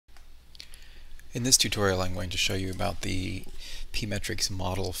In this tutorial I'm going to show you about the Pmetrics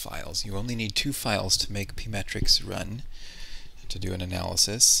model files. You only need two files to make Pmetrics run to do an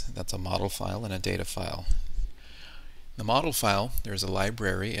analysis. That's a model file and a data file. The model file, there's a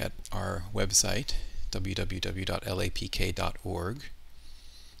library at our website, www.lapk.org.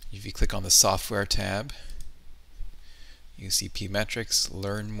 If you click on the Software tab, you see Pmetrics,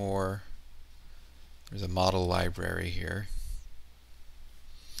 Learn More. There's a model library here.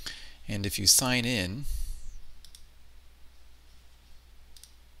 And if you sign in,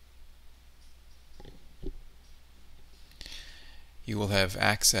 you will have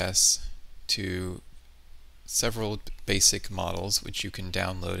access to several basic models which you can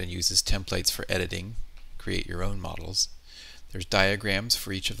download and use as templates for editing, create your own models. There's diagrams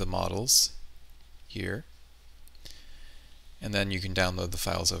for each of the models here, and then you can download the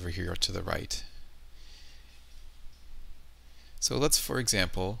files over here to the right. So let's, for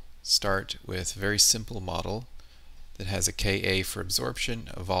example, start with a very simple model that has a Ka for absorption,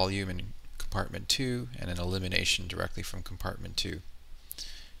 a volume in compartment 2, and an elimination directly from compartment 2.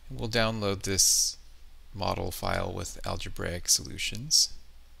 And we'll download this model file with algebraic solutions.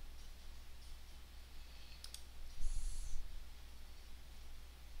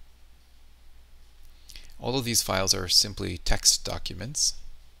 All of these files are simply text documents.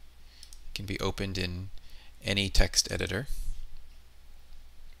 It can be opened in any text editor.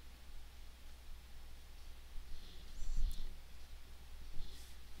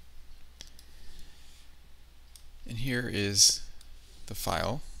 And here is the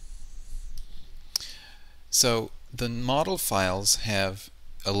file. So the model files have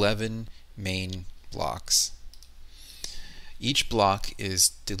 11 main blocks. Each block is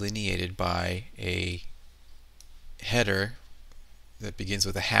delineated by a header that begins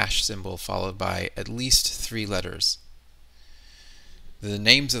with a hash symbol followed by at least 3 letters. The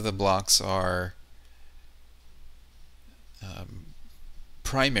names of the blocks are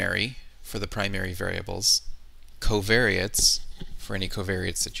primary for the primary variables, covariates for any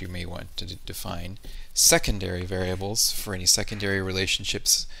covariates that you may want to define, secondary variables for any secondary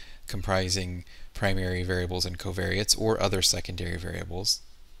relationships comprising primary variables and covariates or other secondary variables,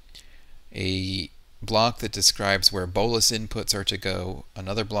 a block that describes where bolus inputs are to go,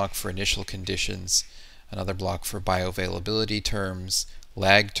 another block for initial conditions, another block for bioavailability terms,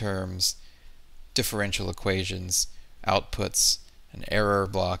 lag terms, differential equations, outputs, an error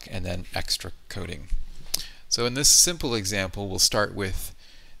block, and then extra coding. So in this simple example, we'll start with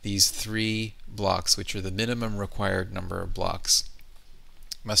these 3 blocks, which are the minimum required number of blocks.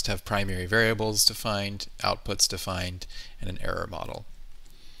 Must have primary variables defined, outputs defined, and an error model.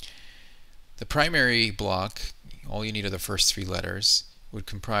 The primary block, all you need are the first 3 letters, would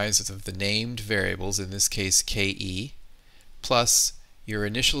comprise of the named variables, in this case Ke, plus your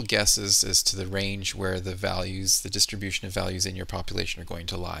initial guesses as to the range where the values, the distribution of values in your population are going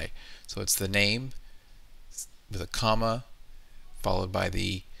to lie. So it's the name with a comma, followed by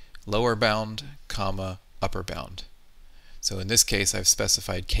the lower bound, comma, upper bound. So in this case, I've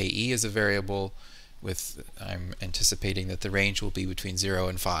specified Ke as a variable I'm anticipating that the range will be between 0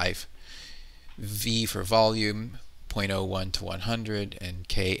 and 5. V for volume, 0.01 to 100, and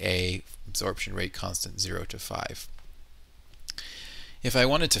Ka, absorption rate constant, 0 to 5. If I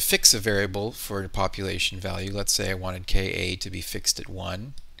wanted to fix a variable for a population value, let's say I wanted Ka to be fixed at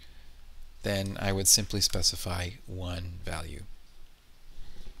 1, then I would simply specify 1 value.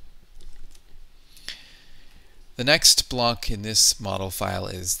 The next block in this model file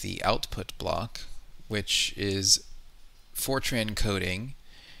is the output block, which is Fortran coding.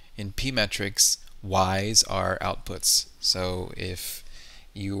 In Pmetrics, Y's are outputs. So if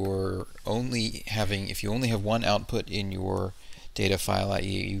you only have one output in your data file, i.e.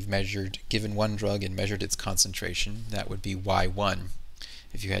 you've given one drug and measured its concentration, that would be Y1.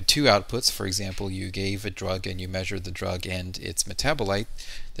 If you had 2 outputs, for example, you gave a drug and you measured the drug and its metabolite,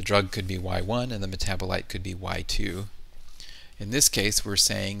 the drug could be Y1 and the metabolite could be Y2. In this case, we're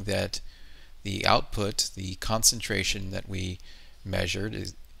saying that the output, the concentration that we measured,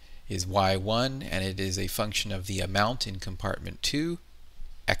 is Y1, and it is a function of the amount in compartment 2,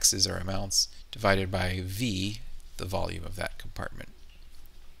 X's are amounts, divided by V, the volume of that compartment.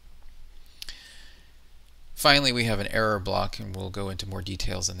 Finally, we have an error block, and we'll go into more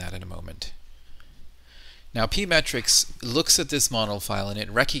details on that in a moment. Now, Pmetrics looks at this model file and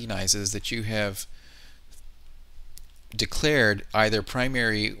it recognizes that you have declared either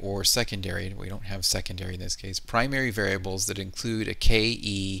primary or secondary, we don't have secondary in this case, primary variables that include a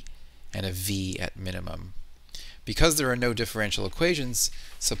Ke and a V at minimum. Because there are no differential equations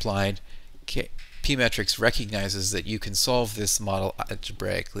supplied, Pmetrics recognizes that you can solve this model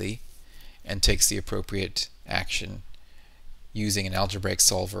algebraically and takes the appropriate action using an algebraic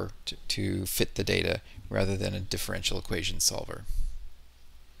solver to fit the data rather than a differential equation solver.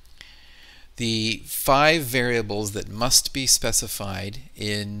 The 5 variables that must be specified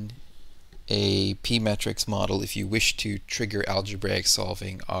in a Pmetrics model if you wish to trigger algebraic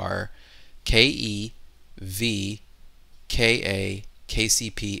solving are KE, V, KA,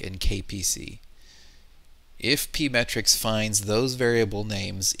 KCP, and KPC. If Pmetrics finds those variable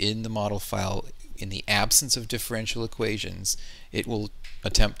names in the model file in the absence of differential equations, it will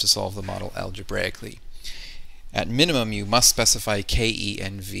attempt to solve the model algebraically. At minimum, you must specify KE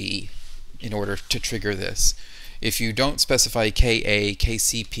and V in order to trigger this. If you don't specify KA,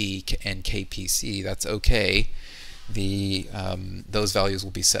 KCP, and KPC, that's okay. Those values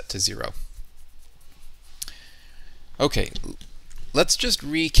will be set to 0. Okay, let's just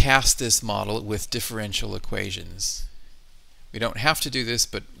recast this model with differential equations. We don't have to do this,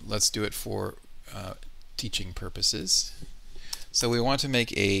 but let's do it for teaching purposes. So we want to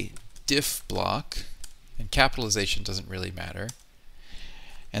make a diff block, and capitalization doesn't really matter.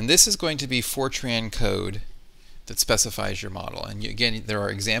 And this is going to be Fortran code that specifies your model. And again, there are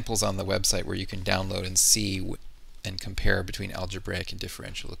examples on the website where you can download and see and compare between algebraic and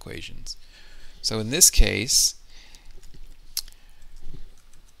differential equations. So in this case,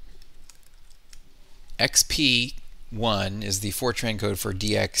 XP1 is the Fortran code for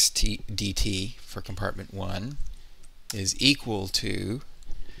dx/dt for compartment 1 is equal to,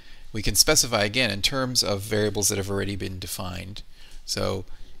 we can specify again in terms of variables that have already been defined. So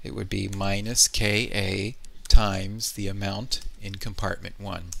it would be minus Ka times the amount in compartment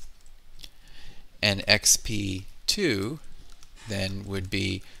 1. And XP2 then would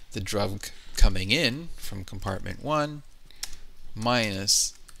be the drug coming in from compartment 1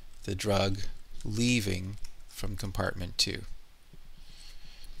 minus the drug leaving from compartment 2.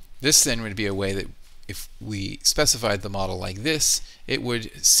 This then would be a way that if we specified the model like this, it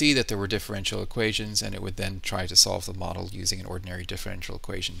would see that there were differential equations, and it would then try to solve the model using an ordinary differential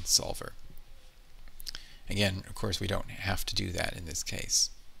equation solver. Again, of course, we don't have to do that in this case.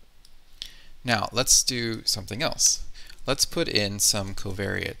 Now, let's do something else. Let's put in some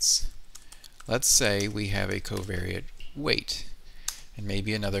covariates. Let's say we have a covariate weight and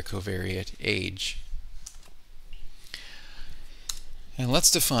maybe another covariate age. And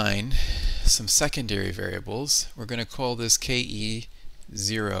let's define some secondary variables. We're going to call this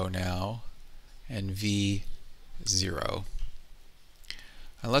KE0 now and V0.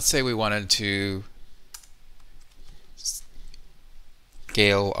 And let's say we wanted to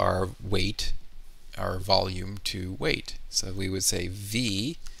scale our weight, our volume to weight. So we would say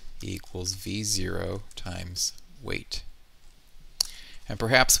V equals V0 times weight. And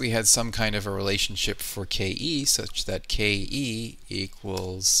perhaps we had some kind of a relationship for KE such that KE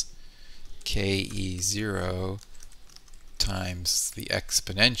equals KE0 times the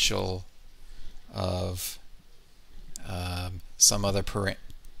exponential of some other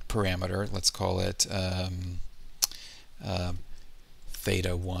parameter. Let's call it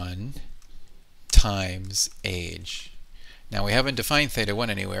theta 1 times age. Now we haven't defined theta 1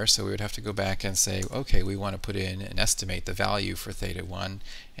 anywhere, so we would have to go back and say, okay, we want to put in and estimate the value for theta 1,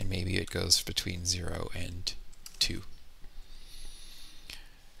 and maybe it goes between 0 and 2.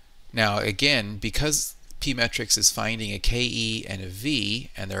 Now again, because Pmetrics is finding a KE and a V,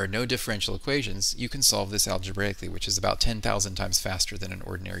 and there are no differential equations, you can solve this algebraically, which is about 10,000 times faster than an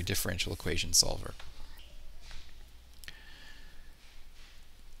ordinary differential equation solver.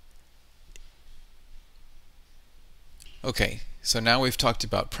 Okay, so now we've talked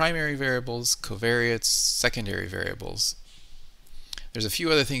about primary variables, covariates, secondary variables. There's a few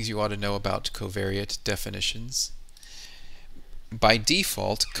other things you ought to know about covariate definitions. By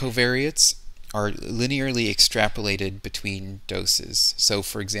default, covariates are linearly extrapolated between doses. So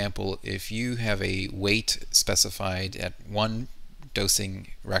for example, if you have a weight specified at one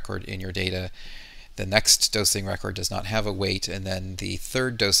dosing record in your data, the next dosing record does not have a weight, and then the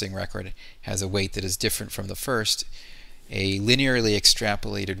third dosing record has a weight that is different from the first, a linearly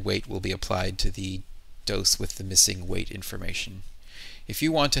extrapolated weight will be applied to the dose with the missing weight information. If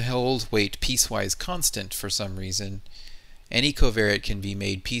you want to hold weight piecewise constant for some reason, any covariate can be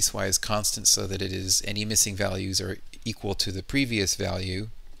made piecewise constant so that it is any missing values are equal to the previous value.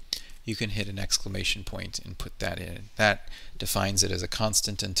 You can hit an exclamation point and put that in. That defines it as a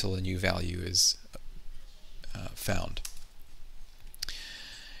constant until a new value is found.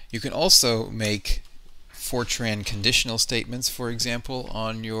 You can also make Fortran conditional statements, for example,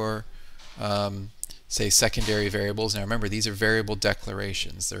 on your say secondary variables. Now remember, these are variable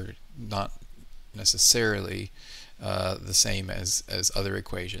declarations. They're not necessarily the same as other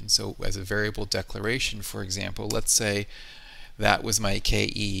equations. So as a variable declaration, for example, let's say that was my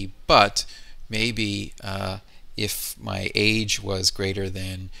KE, but maybe if my age was greater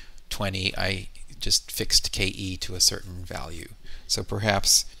than 20, I just fixed KE to a certain value. So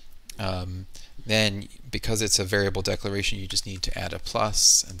perhaps then, because it's a variable declaration, you just need to add a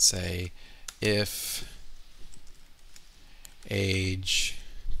plus and say if age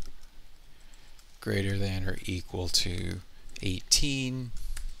greater than or equal to 18,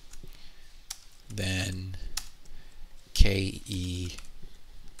 then KE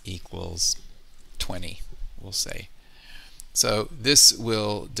equals 20, we'll say. So this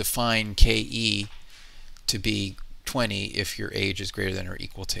will define KE to be 20 if your age is greater than or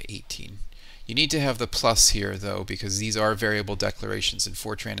equal to 18. You need to have the plus here, though, because these are variable declarations, and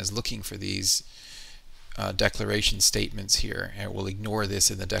Fortran is looking for these declaration statements here, and it will ignore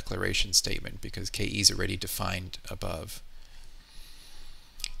this in the declaration statement because KE is already defined above.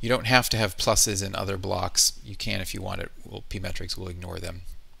 You don't have to have pluses in other blocks. You can if you want it. Pmetrics will ignore them.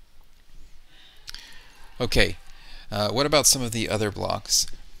 Okay, what about some of the other blocks?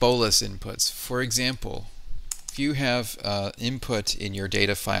 Bolus inputs. For example, if you have input in your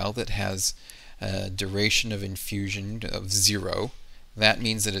data file that has a duration of infusion of 0, that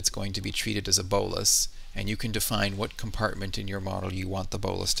means that it's going to be treated as a bolus, and you can define what compartment in your model you want the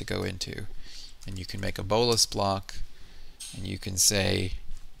bolus to go into. And you can make a bolus block, and you can say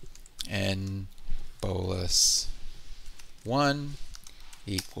n bolus 1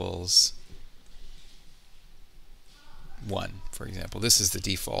 equals 1, for example. This is the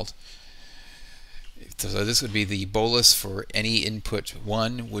default. So this would be the bolus for any input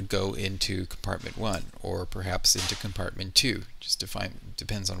 1 would go into compartment 1, or perhaps into compartment 2. Just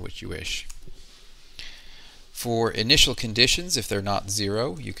depends on what you wish. For initial conditions, if they're not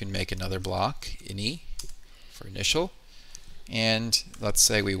 0, you can make another block, ini, for initial. And let's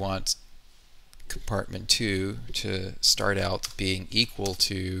say we want compartment 2 to start out being equal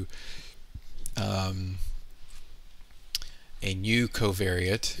to a new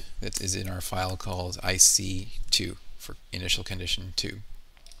covariate that is in our file called IC2 for initial condition 2.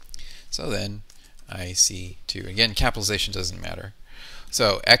 So then IC2, again, capitalization doesn't matter.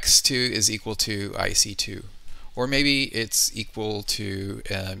 So x2 is equal to IC2, or maybe it's equal to,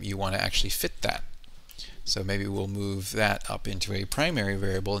 you want to actually fit that. So maybe we'll move that up into a primary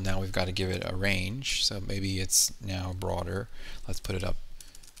variable, and now we've got to give it a range. So maybe it's now broader. Let's put it up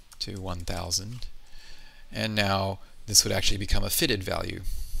to 1000. And now this would actually become a fitted value.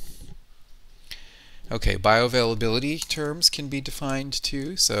 Okay, bioavailability terms can be defined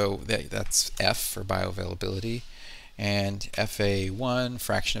too. So that's F for bioavailability. And FA1,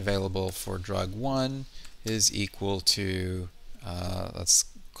 fraction available for drug 1, is equal to, let's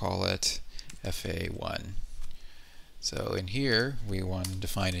call it FA1. So in here, we want to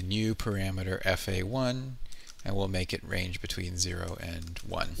define a new parameter FA1, and we'll make it range between 0 and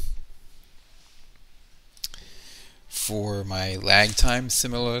 1. For my lag time,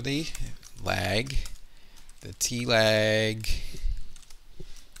 similarly, lag, the T-lag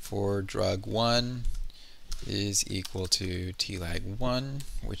for drug 1 is equal to T-lag 1,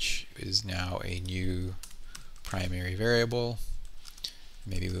 which is now a new primary variable.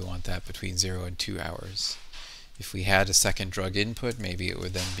 Maybe we want that between 0 and 2 hours. If we had a second drug input, maybe it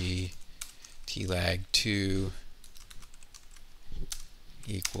would then be T-lag 2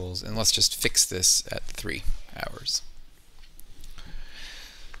 equals, and let's just fix this at 3 hours.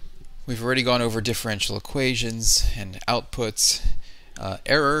 We've already gone over differential equations and outputs.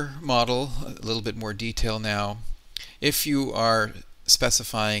 Error model, a little bit more detail now. If you are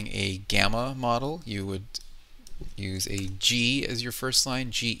specifying a gamma model, you would use a G as your first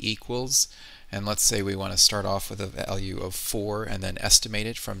line, G equals, and let's say we want to start off with a value of 4 and then estimate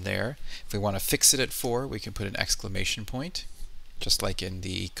it from there. If we want to fix it at 4, we can put an exclamation point, just like in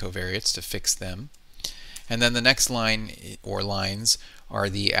the covariates, to fix them. And then the next line or lines are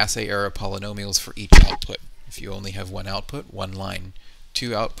the assay error polynomials for each output. If you only have one output, one line.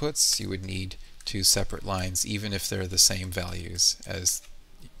 2 outputs, you would need 2 separate lines, even if they're the same values as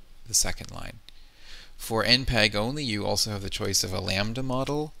the second line. For NPEG only, you also have the choice of a Lambda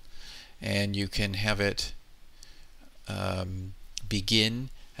model, and you can have it begin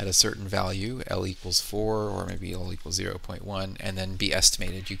at a certain value, L equals 4, or maybe L equals 0.1, and then be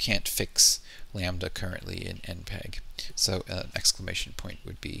estimated. You can't fix Lambda currently in NPEG, so an exclamation point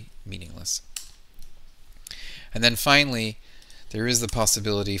would be meaningless. And then finally, there is the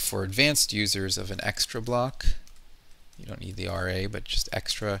possibility for advanced users of an extra block. You don't need the RA, but just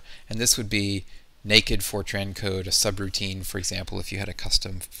extra. And this would be naked Fortran code, a subroutine, for example, if you had a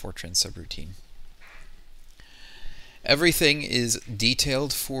custom Fortran subroutine. Everything is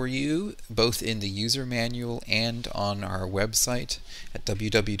detailed for you both in the user manual and on our website at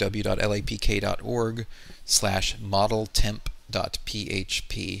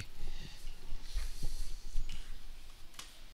www.lapk.org/modeltemp.php.